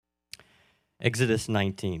Exodus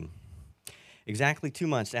 19. Exactly 2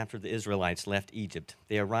 months after the Israelites left Egypt,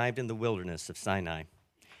 they arrived in the wilderness of Sinai.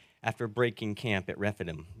 After breaking camp at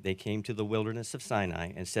Rephidim, they came to the wilderness of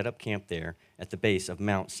Sinai and set up camp there at the base of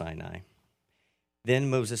Mount Sinai.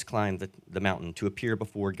 Then Moses climbed the mountain to appear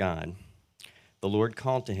before God. The Lord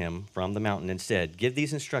called to him from the mountain and said, "Give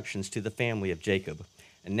these instructions to the family of Jacob.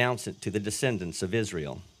 Announce it to the descendants of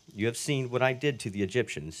Israel. You have seen what I did to the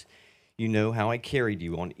Egyptians. You know how I carried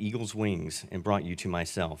you on eagle's wings and brought you to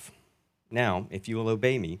myself. Now, if you will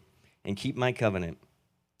obey me and keep my covenant,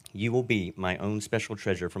 you will be my own special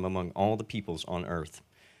treasure from among all the peoples on earth.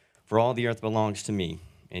 For all the earth belongs to me,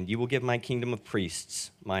 and you will give my kingdom of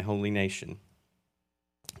priests, my holy nation.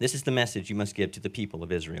 This is the message you must give to the people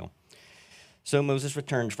of Israel." So Moses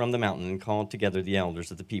returned from the mountain and called together the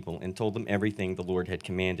elders of the people and told them everything the Lord had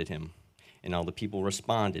commanded him. And all the people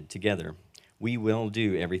responded together, "We will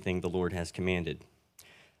do everything the Lord has commanded."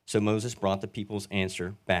 So Moses brought the people's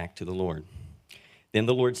answer back to the Lord. Then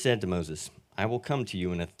the Lord said to Moses, "I will come to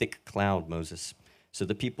you in a thick cloud, Moses, so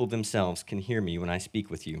the people themselves can hear me when I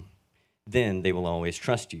speak with you. Then they will always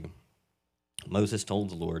trust you." Moses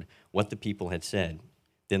told the Lord what the people had said.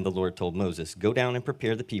 Then the Lord told Moses, "Go down and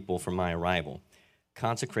prepare the people for my arrival.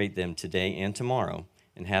 Consecrate them today and tomorrow,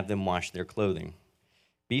 and have them wash their clothing.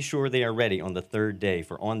 Be sure they are ready on the third day,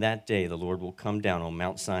 for on that day the Lord will come down on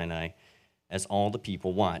Mount Sinai as all the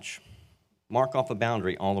people watch. Mark off a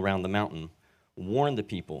boundary all around the mountain. Warn the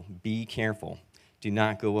people, be careful. Do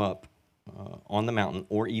not go up on the mountain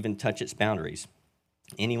or even touch its boundaries.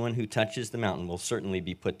 Anyone who touches the mountain will certainly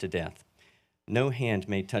be put to death. No hand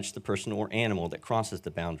may touch the person or animal that crosses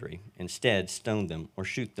the boundary. Instead, stone them or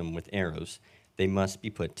shoot them with arrows. They must be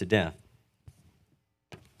put to death.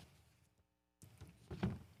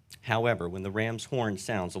 However, when the ram's horn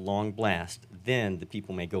sounds a long blast, then the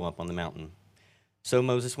people may go up on the mountain." So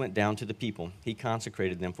Moses went down to the people. He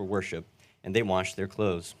consecrated them for worship, and they washed their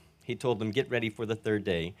clothes. He told them, "Get ready for the third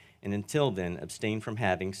day, and until then, abstain from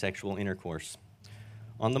having sexual intercourse."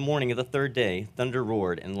 On the morning of the third day, thunder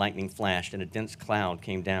roared and lightning flashed, and a dense cloud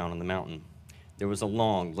came down on the mountain. There was a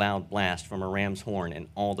long, loud blast from a ram's horn, and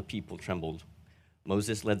all the people trembled.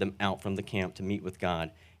 Moses led them out from the camp to meet with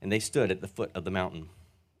God, and they stood at the foot of the mountain.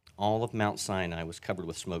 All of Mount Sinai was covered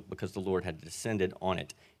with smoke because the Lord had descended on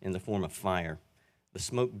it in the form of fire. The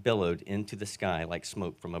smoke billowed into the sky like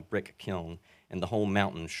smoke from a brick kiln, and the whole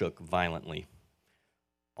mountain shook violently.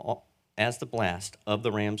 As the blast of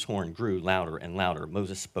the ram's horn grew louder and louder,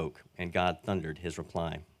 Moses spoke, and God thundered his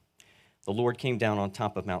reply. The Lord came down on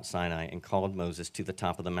top of Mount Sinai and called Moses to the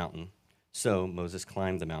top of the mountain. So Moses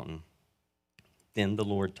climbed the mountain. Then the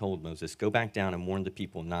Lord told Moses, "Go back down and warn the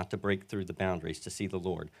people not to break through the boundaries to see the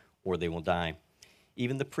Lord, or they will die.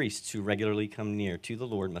 Even the priests who regularly come near to the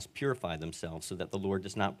Lord must purify themselves so that the Lord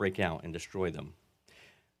does not break out and destroy them."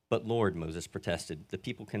 "But Lord," Moses protested, "the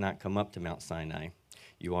people cannot come up to Mount Sinai.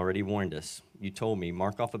 You already warned us. You told me,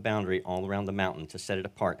 'Mark off a boundary all around the mountain to set it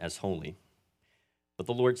apart as holy.'" But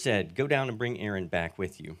the Lord said, "Go down and bring Aaron back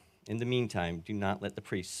with you. In the meantime, do not let the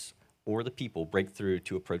priests or the people break through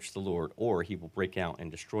to approach the Lord, or he will break out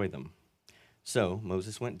and destroy them." So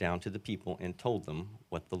Moses went down to the people and told them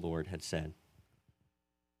what the Lord had said.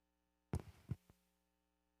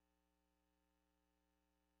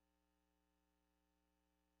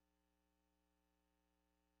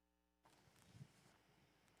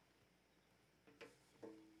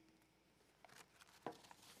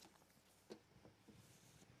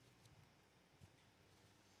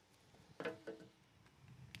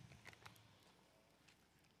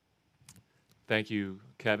 Thank you,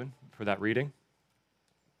 Kevin, for that reading.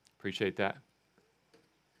 Appreciate that.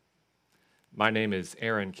 My name is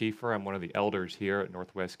Aaron Kiefer. I'm one of the elders here at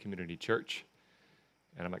Northwest Community Church,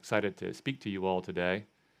 and I'm excited to speak to you all today.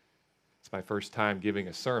 It's my first time giving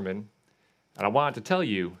a sermon, and I wanted to tell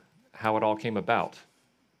you how it all came about.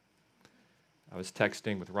 I was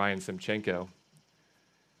texting with Ryan Simchenko.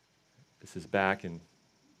 This is back in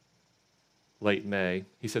late May.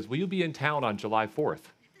 He says, "Will you be in town on July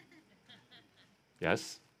 4th?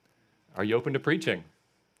 Yes. "Are you open to preaching?"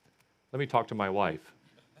 "Let me talk to my wife."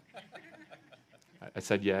 I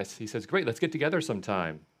said, "Yes." He says, "Great, let's get together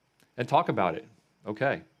sometime and talk about it."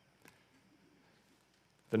 Okay.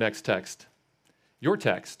 The next text. Your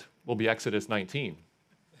text will be Exodus 19.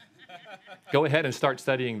 Go ahead and start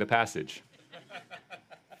studying the passage.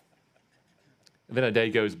 And then a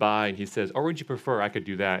day goes by and he says, "Or would you prefer I could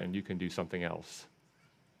do that and you can do something else?"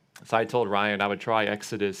 So I told Ryan I would try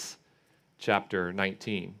Exodus chapter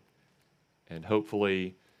 19. And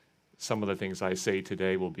hopefully some of the things I say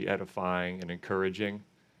today will be edifying and encouraging.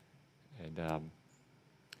 And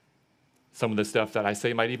Some of the stuff that I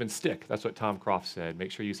say might even stick. That's what Tom Croft said.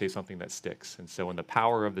 Make sure you say something that sticks. And so in the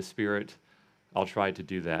power of the Spirit, I'll try to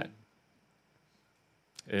do that.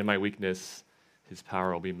 And in my weakness, his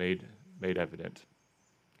power will be made evident.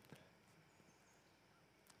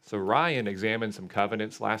 So Ryan examined some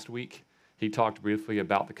covenants last week. He talked briefly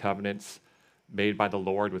about the covenants made by the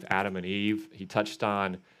Lord with Adam and Eve. He touched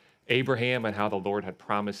on Abraham and how the Lord had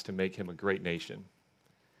promised to make him a great nation.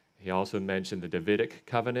 He also mentioned the Davidic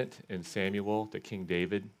covenant in Samuel to King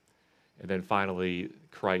David, and then finally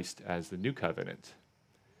Christ as the new covenant.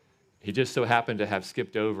 He just so happened to have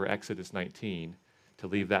skipped over Exodus 19 to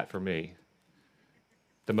leave that for me.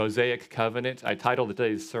 The Mosaic covenant, I titled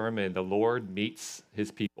today's sermon, "The Lord Meets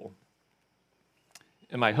His People."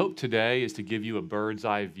 And my hope today is to give you a bird's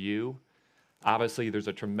eye view. Obviously, there's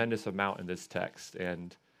a tremendous amount in this text,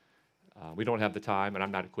 and we don't have the time, and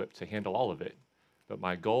I'm not equipped to handle all of it. But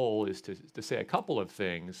my goal is to say a couple of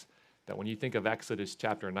things that when you think of Exodus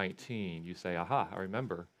chapter 19, you say, aha, I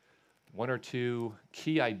remember one or two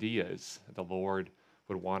key ideas that the Lord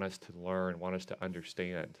would want us to learn, want us to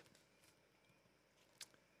understand.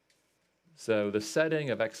 So the setting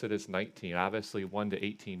of Exodus 19, obviously 1 to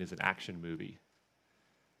 18 is an action movie.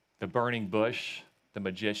 The burning bush, the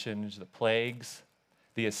magicians, the plagues,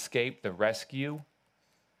 the escape, the rescue,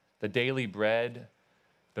 the daily bread,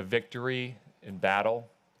 the victory in battle,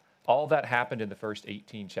 all that happened in the first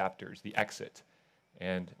 18 chapters, the exit.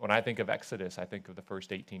 And when I think of Exodus, I think of the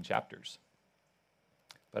first 18 chapters.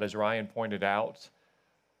 But as Ryan pointed out,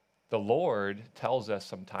 the Lord tells us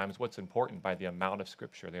sometimes what's important by the amount of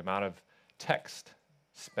scripture, the amount of text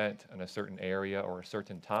spent in a certain area or a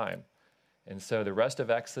certain time. And so the rest of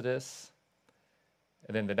Exodus,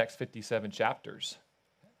 and then the next 57 chapters,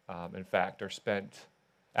 in fact, are spent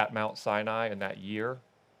at Mount Sinai in that year,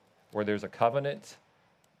 where there's a covenant,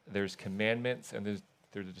 there's commandments, and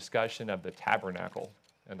there's a discussion of the tabernacle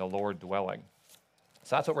and the Lord dwelling.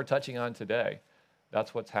 So that's what we're touching on today.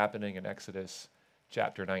 That's what's happening in Exodus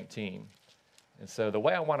chapter 19. And so the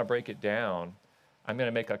way I want to break it down, I'm going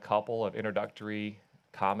to make a couple of introductory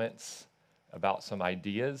comments about some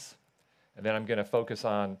ideas, and then I'm going to focus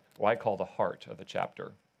on what I call the heart of the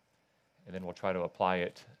chapter. And then we'll try to apply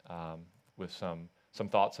it with some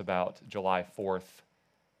thoughts about July 4th,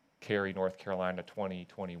 Cary, North Carolina,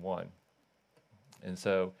 2021. And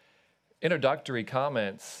so, introductory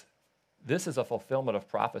comments, this is a fulfillment of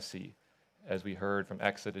prophecy, as we heard from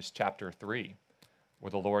Exodus chapter 3,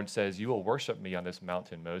 where the Lord says, "You will worship me on this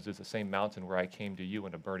mountain, Moses, the same mountain where I came to you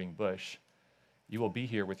in a burning bush. You will be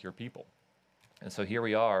here with your people." And so here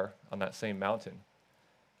we are on that same mountain.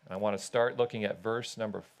 And I want to start looking at verse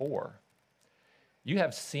number 4. "You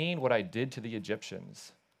have seen what I did to the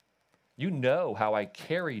Egyptians. You know how I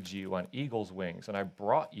carried you on eagle's wings, and I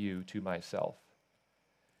brought you to myself.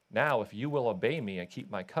 Now, if you will obey me and keep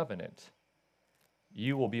my covenant,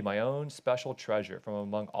 you will be my own special treasure from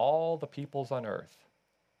among all the peoples on earth."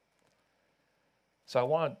 So I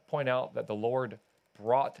want to point out that the Lord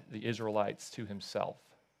brought the Israelites to himself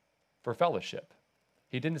for fellowship.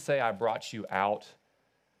 He didn't say, "I brought you out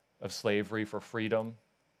of slavery for freedom."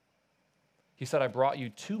 He said, "I brought you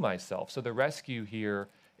to myself." So the rescue here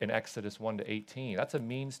in Exodus 1 to 18, that's a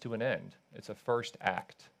means to an end. It's a first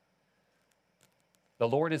act. The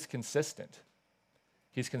Lord is consistent.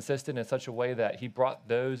 He's consistent in such a way that he brought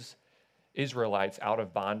those Israelites out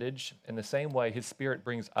of bondage. In the same way, his Spirit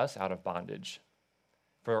brings us out of bondage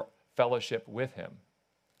for fellowship with him.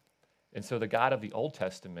 And so the God of the Old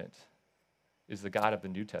Testament is the God of the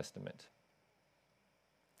New Testament.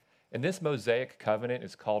 And this Mosaic covenant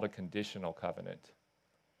is called a conditional covenant.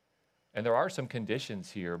 And there are some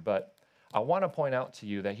conditions here, but I want to point out to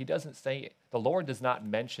you that he doesn't say, the Lord does not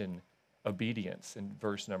mention obedience in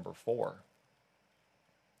verse number 4.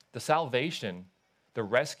 The salvation, the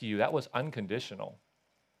rescue, that was unconditional.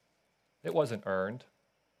 It wasn't earned.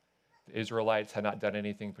 The Israelites had not done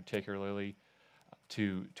anything particularly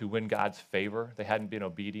to win God's favor. They hadn't been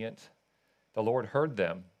obedient. The Lord heard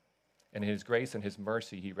them, and in his grace and his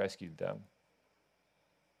mercy, he rescued them.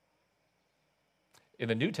 In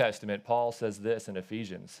the New Testament, Paul says this in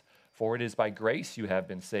Ephesians, "For it is by grace you have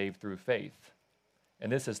been saved through faith.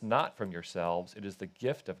 And this is not from yourselves, it is the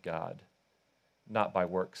gift of God, not by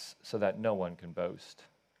works, so that no one can boast."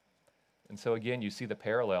 And so again, you see the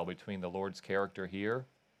parallel between the Lord's character here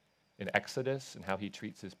in Exodus and how he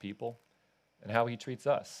treats his people and how he treats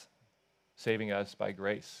us, saving us by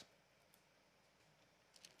grace.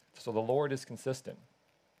 So the Lord is consistent.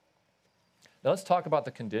 Now let's talk about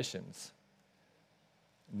the conditions.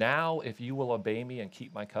 "Now, if you will obey me and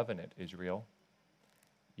keep my covenant, Israel,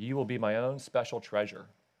 you will be my own special treasure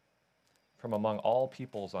from among all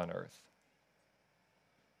peoples on earth."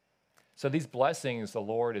 So these blessings the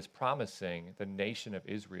Lord is promising the nation of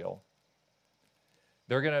Israel,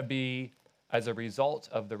 they're going to be as a result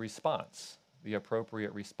of the response, the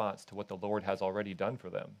appropriate response to what the Lord has already done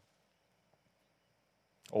for them.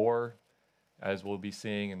 Or, as we'll be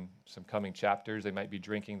seeing in some coming chapters, they might be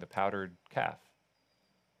drinking the powdered calf,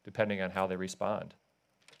 depending on how they respond.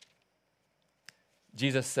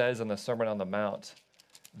 Jesus says in the Sermon on the Mount,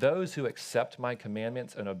 "Those who accept my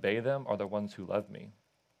commandments and obey them are the ones who love me.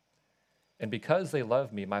 And because they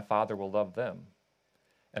love me, my Father will love them.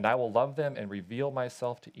 And I will love them and reveal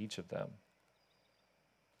myself to each of them."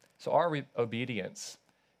 So our obedience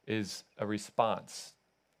is a response.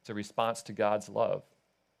 It's a response to God's love.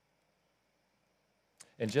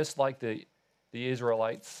 And just like the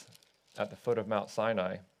Israelites at the foot of Mount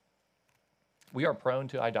Sinai, we are prone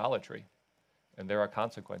to idolatry, and there are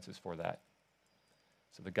consequences for that.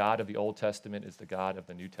 So the God of the Old Testament is the God of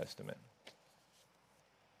the New Testament.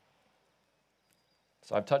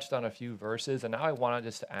 So I've touched on a few verses, and now I want to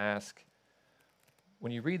just ask,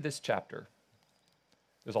 when you read this chapter,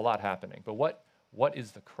 there's a lot happening, but what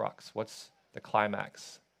is the crux? What's the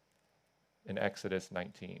climax in Exodus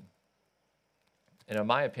 19? And in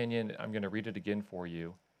my opinion, I'm going to read it again for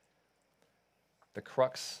you. The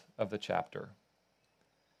crux of the chapter.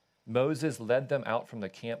 Moses led them out from the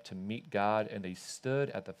camp to meet God, and they stood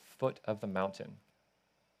at the foot of the mountain.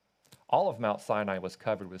 All of Mount Sinai was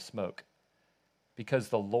covered with smoke, because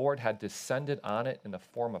the Lord had descended on it in the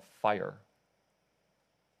form of fire.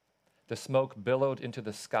 The smoke billowed into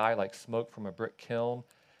the sky like smoke from a brick kiln,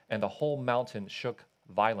 and the whole mountain shook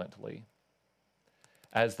violently.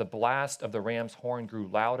 As the blast of the ram's horn grew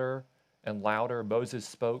louder and louder, Moses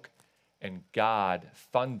spoke, and God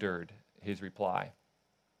thundered his reply.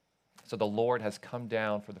 So the Lord has come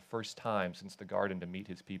down for the first time since the garden to meet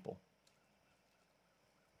his people.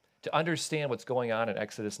 To understand what's going on in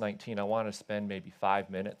Exodus 19, I want to spend maybe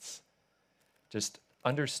 5 minutes just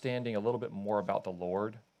understanding a little bit more about the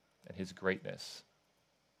Lord and his greatness.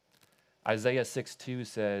 Isaiah 6:2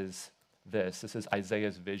 says this. This is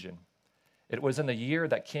Isaiah's vision. "It was in the year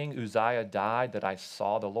that King Uzziah died that I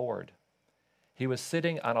saw the Lord. He was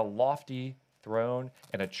sitting on a lofty throne,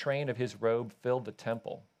 and a train of his robe filled the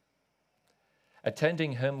temple.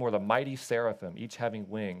 Attending him were the mighty seraphim, each having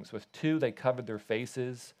wings. With two they covered their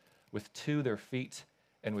faces, with two their feet,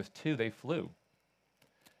 and with two they flew.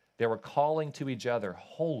 They were calling to each other,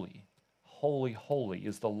 'Holy, holy, holy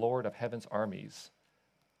is the Lord of heaven's armies.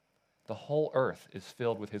 The whole earth is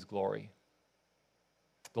filled with his glory.'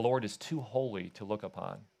 The Lord is too holy to look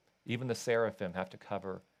upon. Even the seraphim have to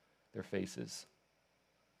cover their faces."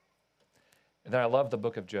 And then I love the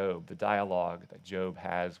book of Job, the dialogue that Job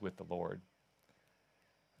has with the Lord.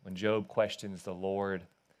 When Job questions the Lord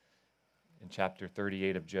in chapter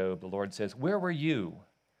 38 of Job, the Lord says, "Where were you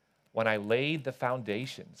when I laid the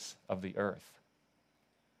foundations of the earth?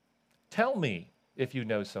 Tell me if you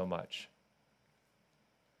know so much.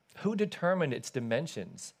 Who determined its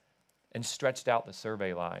dimensions and stretched out the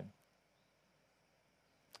survey line?"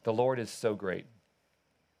 The Lord is so great.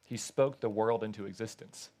 He spoke the world into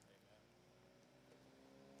existence.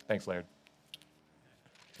 Thanks, Laird.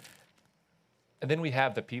 And then we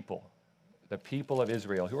have the people of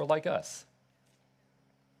Israel, who are like us.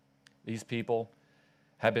 These people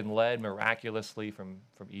have been led miraculously from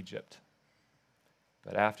Egypt.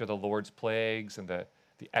 But after the Lord's plagues and the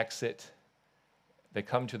exit, they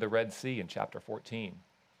come to the Red Sea in chapter 14.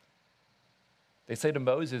 They say to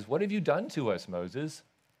Moses, "What have you done to us, Moses?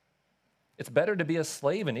 It's better to be a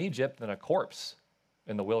slave in Egypt than a corpse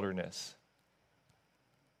in the wilderness."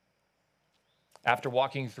 After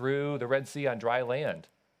walking through the Red Sea on dry land,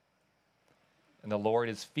 and the Lord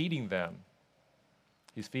is feeding them.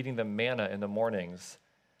 He's feeding them manna in the mornings.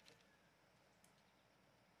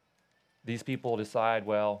 These people decide,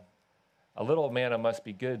 well, a little manna must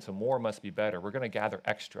be good, so more must be better. We're going to gather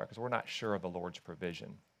extra because we're not sure of the Lord's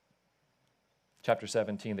provision. Chapter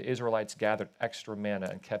 17, the Israelites gathered extra manna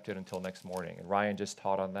and kept it until next morning. And Ryan just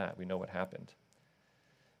taught on that. We know what happened.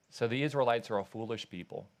 So the Israelites are a foolish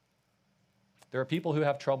people. There are people who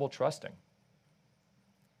have trouble trusting.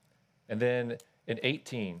 And then in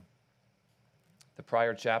 18, the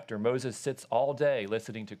prior chapter, Moses sits all day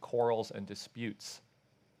listening to quarrels and disputes.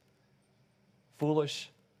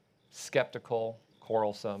 Foolish, skeptical,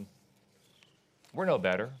 quarrelsome. We're no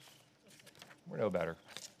better. We're no better.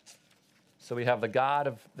 So we have the God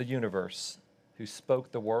of the universe who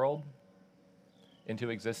spoke the world into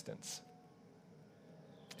existence.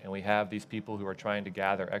 And we have these people who are trying to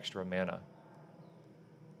gather extra manna.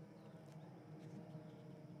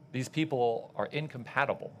 These people are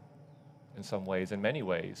incompatible in some ways, in many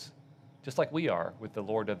ways, just like we are with the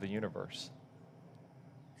Lord of the universe.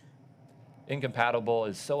 Incompatible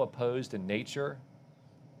is so opposed in nature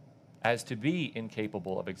as to be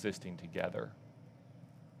incapable of existing together.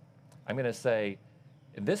 I'm going to say,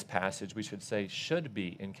 in this passage, we should say should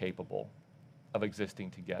be incapable of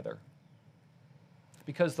existing together.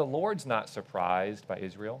 Because the Lord's not surprised by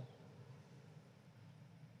Israel.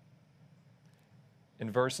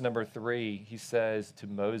 In verse number 3, he says to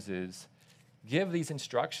Moses, give these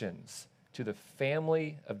instructions to the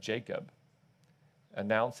family of Jacob.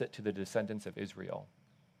 Announce it to the descendants of Israel.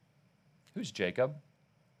 Who's Jacob?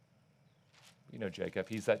 You know Jacob.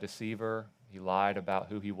 He's that deceiver. He lied about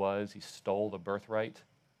who he was. He stole the birthright.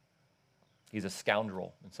 He's a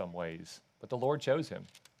scoundrel in some ways, but the Lord chose him.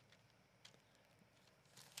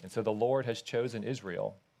 And so the Lord has chosen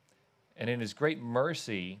Israel. And in his great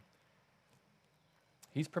mercy,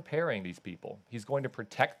 he's preparing these people. He's going to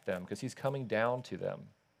protect them because he's coming down to them.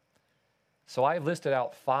 So I've listed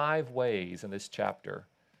out 5 ways in this chapter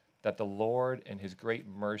that the Lord in his great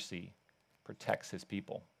mercy protects his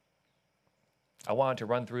people. I wanted to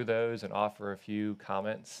run through those and offer a few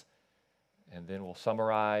comments, and then we'll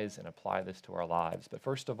summarize and apply this to our lives. But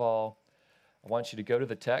first of all, I want you to go to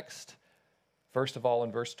the text. First of all,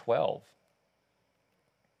 in verse 12,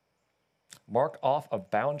 mark off a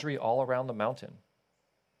boundary all around the mountain.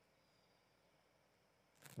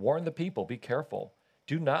 Warn the people, be careful.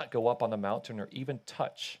 Do not go up on the mountain or even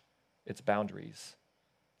touch its boundaries.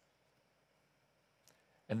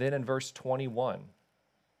 And then in verse 21,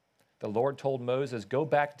 the Lord told Moses, go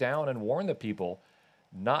back down and warn the people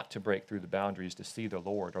not to break through the boundaries to see the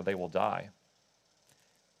Lord, or they will die.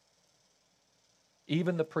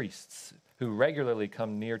 Even the priests who regularly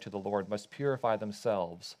come near to the Lord must purify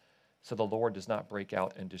themselves so the Lord does not break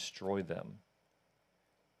out and destroy them.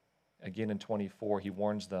 Again in 24, he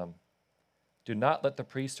warns them, do not let the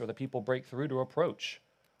priests or the people break through to approach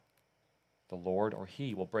the Lord, or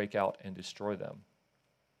he will break out and destroy them.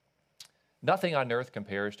 Nothing on earth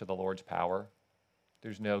compares to the Lord's power.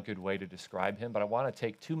 There's no good way to describe him, but I want to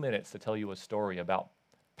take 2 minutes to tell you a story about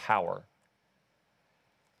power.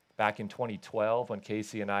 Back in 2012, when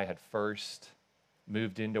Casey and I had first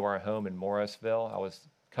moved into our home in Morrisville, I was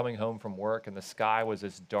coming home from work and the sky was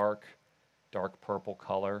this dark, dark purple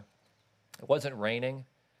color. It wasn't raining.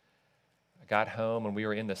 I got home and we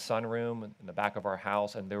were in the sunroom in the back of our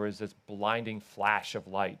house, and there was this blinding flash of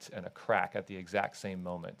light and a crack at the exact same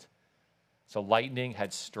moment. So lightning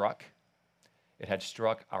had struck. It had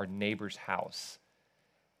struck our neighbor's house.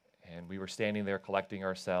 And we were standing there collecting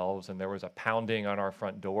ourselves, and there was a pounding on our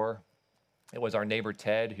front door. It was our neighbor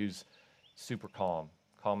Ted, who's super calm,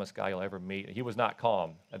 calmest guy you'll ever meet. He was not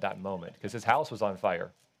calm at that moment because his house was on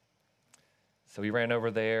fire. So we ran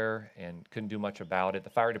over there and couldn't do much about it. The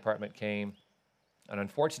fire department came, and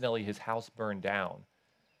unfortunately, his house burned down.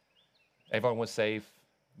 Everyone was safe.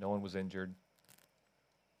 No one was injured.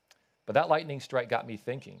 But that lightning strike got me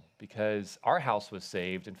thinking, because our house was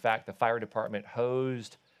saved. In fact, the fire department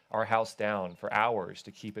hosed our house down for hours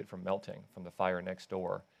to keep it from melting from the fire next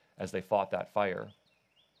door as they fought that fire.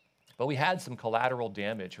 But we had some collateral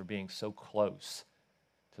damage for being so close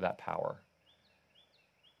to that power.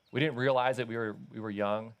 We didn't realize it. We were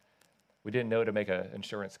young. We didn't know to make an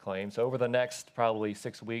insurance claim. So over the next probably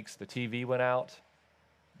 6 weeks, the TV went out,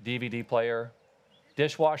 DVD player,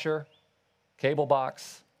 dishwasher, cable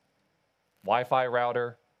box, Wi-Fi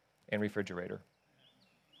router, and refrigerator.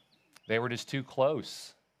 They were just too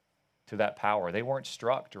close to that power. They weren't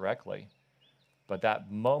struck directly, but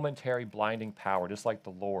that momentary blinding power, just like the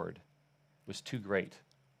Lord, was too great.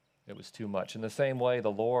 It was too much. In the same way,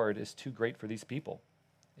 the Lord is too great for these people,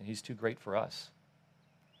 and he's too great for us.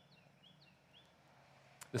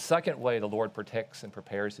 The second way the Lord protects and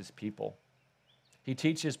prepares his people, he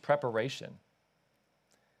teaches preparation.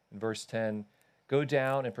 In verse 10, go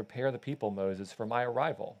down and prepare the people, Moses, for my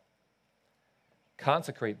arrival.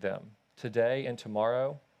 Consecrate them today and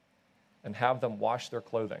tomorrow, and have them wash their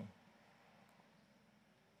clothing.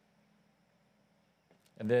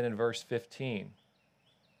 And then in verse 15,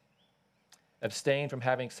 abstain from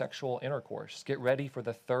having sexual intercourse. Get ready for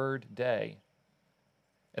the 3rd day.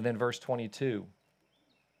 And then verse 22,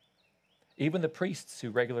 even the priests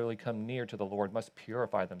who regularly come near to the Lord must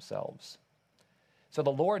purify themselves. So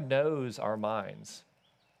the Lord knows our minds.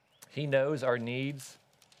 He knows our needs.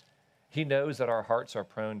 He knows that our hearts are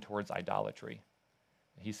prone towards idolatry.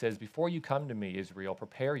 He says, before you come to me, Israel,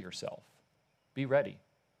 prepare yourself. Be ready.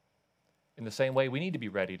 In the same way, we need to be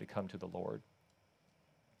ready to come to the Lord.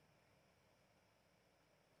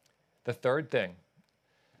 The third thing,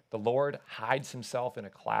 the Lord hides himself in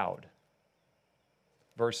a cloud.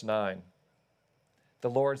 Verse 9, The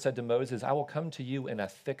Lord said to Moses, I will come to you in a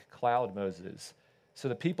thick cloud, Moses, so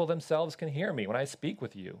the people themselves can hear me when I speak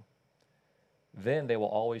with you. Then they will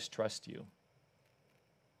always trust you.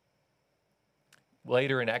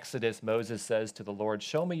 Later in Exodus, Moses says to the Lord,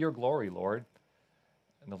 show me your glory, Lord.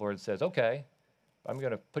 And the Lord says, okay, I'm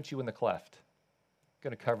going to put you in the cleft. I'm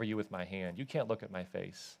going to cover you with my hand. You can't look at my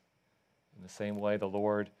face. In the same way, the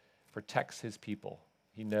Lord protects his people.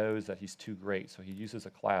 He knows that he's too great, so he uses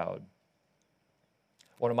a cloud.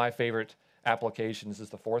 One of my favorite applications is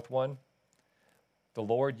the fourth one. The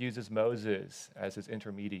Lord uses Moses as his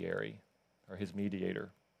intermediary, or his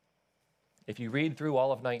mediator. If you read through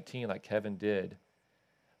all of 19 like Kevin did,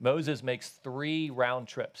 Moses makes 3 round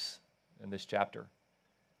trips in this chapter.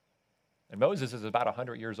 And Moses is about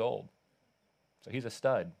 100 years old. So he's a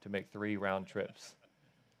stud to make 3 round trips.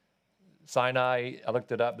 Sinai, I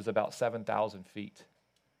looked it up, is about 7,000 feet.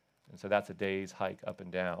 And so that's a day's hike up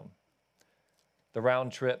and down. The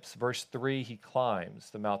round trips, verse 3, he climbs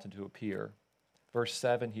the mountain to appear. Verse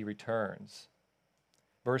 7, he returns.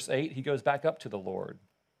 Verse 8, he goes back up to the Lord.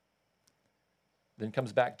 Then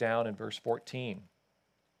comes back down in verse 14.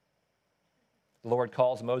 The Lord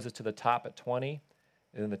calls Moses to the top at 20,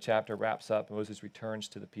 and then the chapter wraps up. Moses returns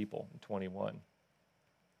to the people in 21.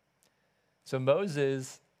 So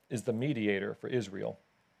Moses is the mediator for Israel.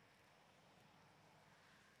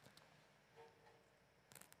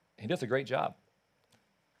 He does a great job,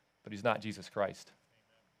 but he's not Jesus Christ.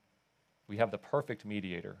 We have the perfect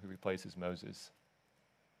mediator who replaces Moses.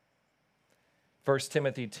 1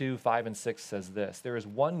 Timothy 2, 5 and 6 says this, there is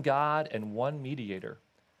one God and one mediator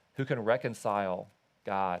who can reconcile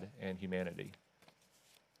God and humanity.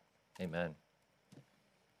 Amen.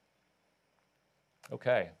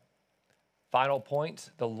 Okay. Final point,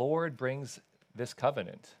 the Lord brings this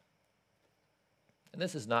covenant. And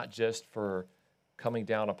this is not just for coming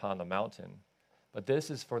down upon the mountain, but this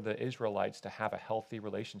is for the Israelites to have a healthy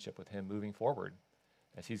relationship with him moving forward,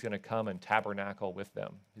 as he's going to come and tabernacle with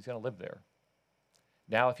them. He's going to live there.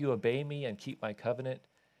 Now, if you obey me and keep my covenant,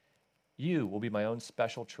 you will be my own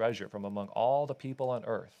special treasure from among all the people on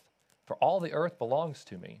earth, for all the earth belongs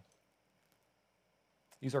to me.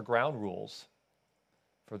 These are ground rules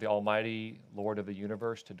for the Almighty Lord of the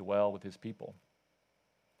universe to dwell with his people.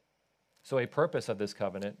 So a purpose of this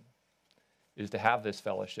covenant is to have this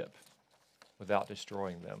fellowship without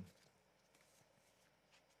destroying them.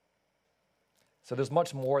 So there's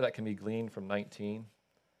much more that can be gleaned from 19,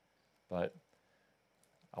 but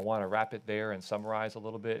I want to wrap it there and summarize a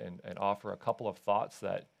little bit and offer a couple of thoughts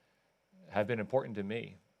that have been important to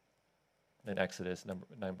me in Exodus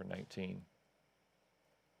number 19.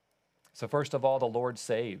 So first of all, the Lord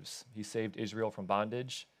saves. He saved Israel from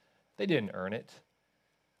bondage. They didn't earn it.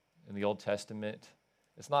 In the Old Testament,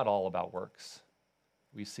 it's not all about works.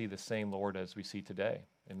 We see the same Lord as we see today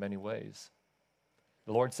in many ways.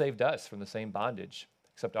 The Lord saved us from the same bondage,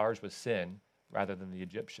 except ours was sin rather than the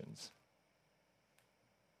Egyptians.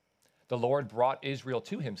 The Lord brought Israel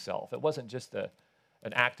to himself. It wasn't just an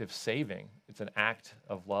act of saving. It's an act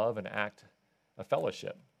of love, an act of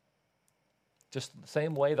fellowship. Just the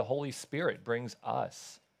same way the Holy Spirit brings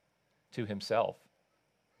us to himself.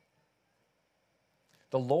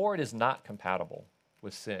 The Lord is not compatible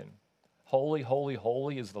with sin. Holy, holy,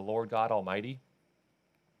 holy is the Lord God Almighty.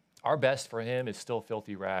 Our best for him is still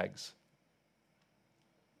filthy rags.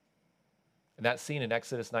 And that's seen in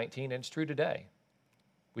Exodus 19, and it's true today.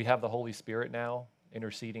 We have the Holy Spirit now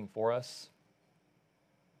interceding for us,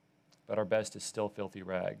 but our best is still filthy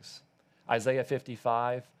rags. Isaiah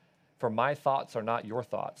 55, for my thoughts are not your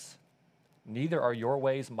thoughts, neither are your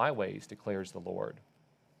ways my ways, declares the Lord.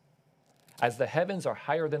 As the heavens are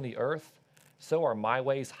higher than the earth, so are my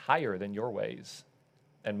ways higher than your ways,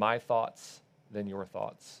 and my thoughts than your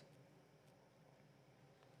thoughts.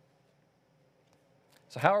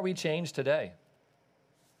 So how are we changed today?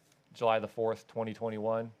 July the 4th,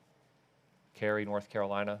 2021, Cary, North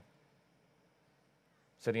Carolina,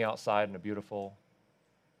 sitting outside on a beautiful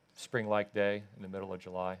spring-like day in the middle of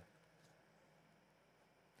July.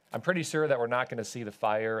 I'm pretty sure that we're not going to see the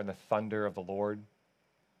fire and the thunder of the Lord,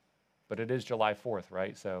 but it is July 4th,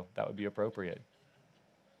 right? So that would be appropriate.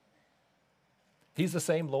 He's the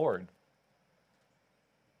same Lord.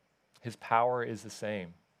 His power is the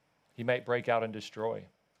same. He might break out and destroy.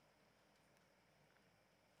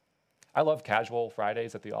 I love casual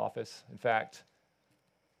Fridays at the office. In fact,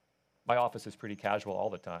 my office is pretty casual all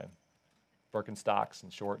the time. Birkenstocks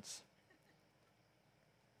and shorts.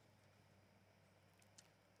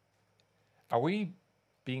 Are we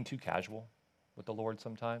being too casual with the Lord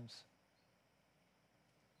sometimes?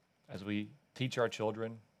 As we teach our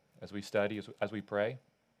children, as we study, as we pray?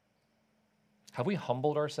 Have we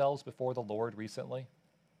humbled ourselves before the Lord recently?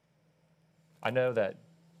 I know that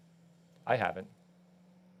I haven't.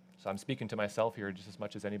 So I'm speaking to myself here just as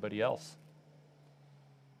much as anybody else.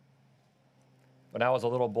 When I was a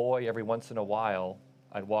little boy, every once in a while,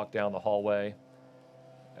 I'd walk down the hallway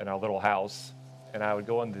in our little house, and I would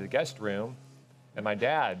go into the guest room, and my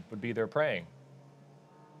dad would be there praying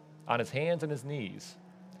on his hands and his knees.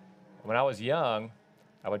 And when I was young,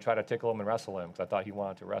 I would try to tickle him and wrestle him because I thought he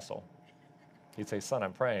wanted to wrestle. He'd say, "Son,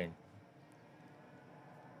 I'm praying."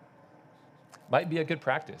 Might be a good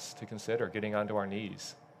practice to consider getting onto our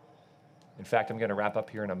knees. In fact, I'm going to wrap up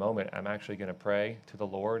here in a moment. I'm actually going to pray to the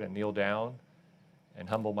Lord and kneel down and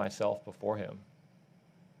humble myself before him.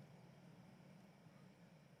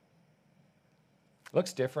 It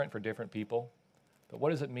looks different for different people, but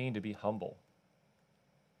what does it mean to be humble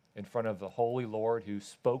in front of the holy Lord who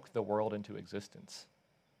spoke the world into existence?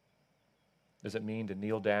 Does it mean to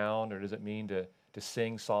kneel down, or does it mean to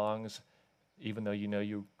sing songs even though you know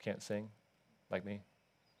you can't sing like me?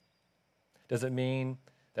 Does it mean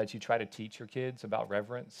that you try to teach your kids about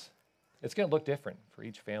reverence? It's going to look different for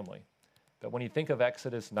each family. But when you think of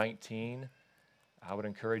Exodus 19, I would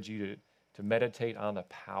encourage you to meditate on the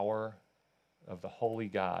power of the holy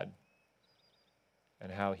God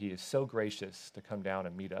and how he is so gracious to come down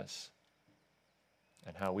and meet us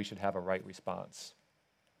and how we should have a right response.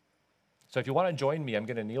 So if you want to join me, I'm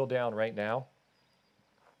going to kneel down right now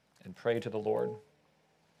and pray to the Lord.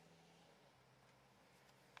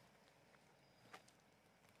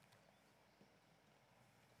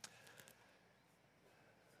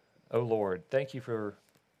 Oh Lord, thank you for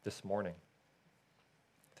this morning.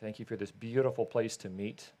 Thank you for this beautiful place to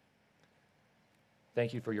meet.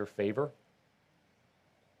 Thank you for your favor.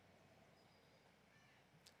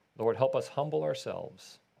 Lord, help us humble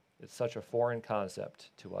ourselves. It's such a foreign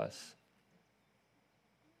concept to us.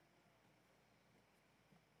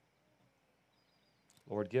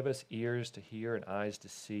 Lord, give us ears to hear and eyes to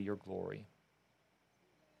see your glory.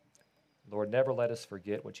 Lord, never let us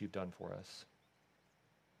forget what you've done for us.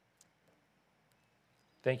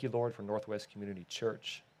 Thank you, Lord, for Northwest Community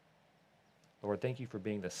Church. Lord, thank you for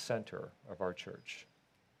being the center of our church.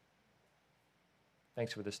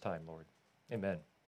 Thanks for this time, Lord. Amen.